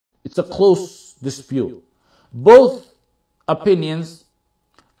It's a close dispute. Both opinions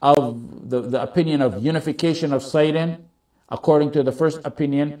of the opinion of unification of sighting, according to the first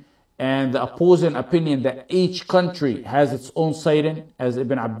opinion, and the opposing opinion that each country has its own sighting, as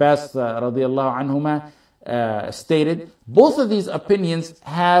Ibn Abbas radiallahu anhuma stated. Both of these opinions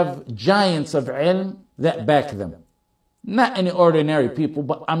have giants of ilm that back them. Not any ordinary people,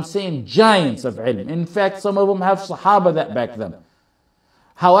 but I'm saying giants of ilm. In fact, some of them have Sahaba that back them.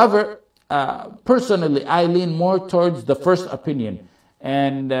 However, personally, I lean more towards the first opinion.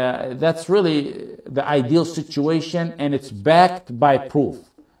 And that's really the ideal situation, and it's backed by proof.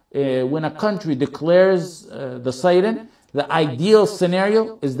 When a country declares the sighting, the ideal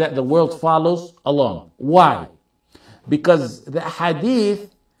scenario is that the world follows along. Why? Because the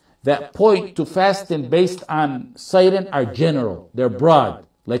hadith that point to fasting based on sighting are general. They're broad.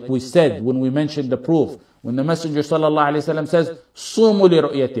 Like we said when we mentioned the proof. When the Messenger ﷺ says, "Sumu li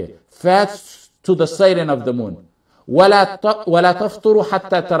ru'yatih," fast to the sighting of the moon. وَلَا تَفْطُرُوا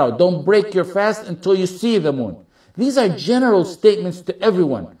حَتَّى تَرَوْا, don't break your fast until you see the moon. These are general statements to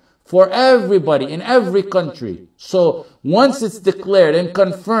everyone, for everybody, in every country. So once it's declared and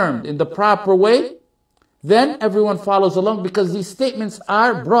confirmed in the proper way, then everyone follows along, because these statements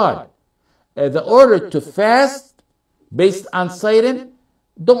are broad. The order to fast based on sighting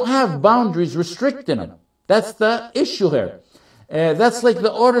don't have boundaries restricting them. That's the issue here. That's like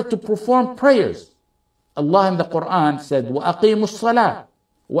the order to perform prayers. Allah in the Quran said, وَأَقِيمُوا الصَّلَاةِ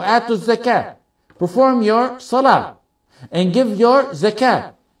وَآتُوا الزَّكَاةِ, perform your salah and give your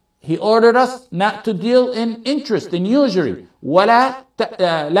zakah. He ordered us not to deal in interest, in usury. وَلَا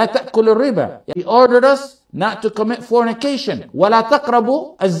لَا تَأْكُلُ الرِّبَى. He ordered us not to commit fornication. وَلَا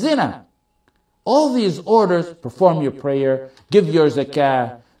تَقْرَبُوا الزِّنَا. All these orders, perform your prayer, give your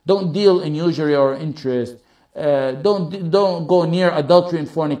zakah, don't deal in usury or interest, don't go near adultery and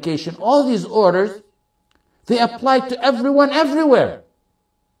fornication. All these orders, they apply to everyone everywhere.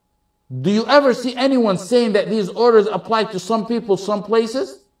 Do you ever see anyone saying that these orders apply to some people, some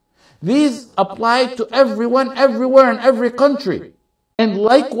places? These apply to everyone, everywhere, in every country. And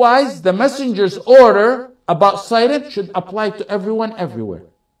likewise, the messenger's order about sighting should apply to everyone, everywhere.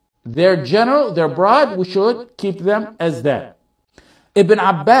 They're general, they're broad, we should keep them as that. Ibn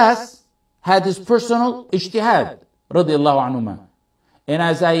Abbas had his personal ijtihad, radiallahu anhuma. And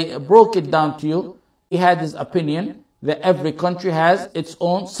as I broke it down to you, he had his opinion that every country has its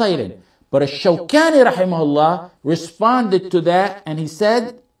own sighting. But Shawkani rahimahullah responded to that, and he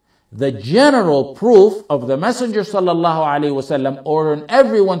said, the general proof of the Messenger sallallahu alaihi wasallam ordering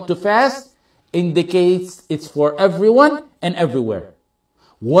everyone to fast indicates it's for everyone and everywhere.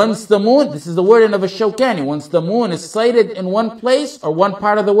 Once the moon, this is the wording of Shawkani, once the moon is sighted in one place or one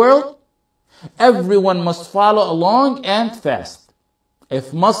part of the world, everyone must follow along and fast.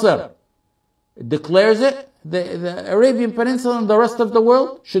 If Masr declares it, the Arabian Peninsula and the rest of the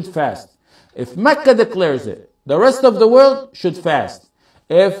world should fast. If Mecca declares it, the rest of the world should fast.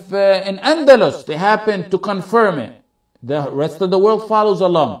 If in Andalus they happen to confirm it, the rest of the world follows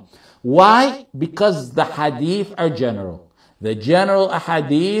along. Why? Because the hadith are general. The general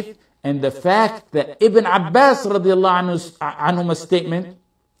ahadith and the fact that Ibn Abbas radiallahu anhu's statement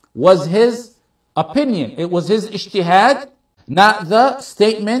was his opinion. It was his ijtihad, not the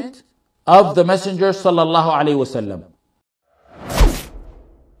statement of the Messenger sallallahu alaihi wasallam.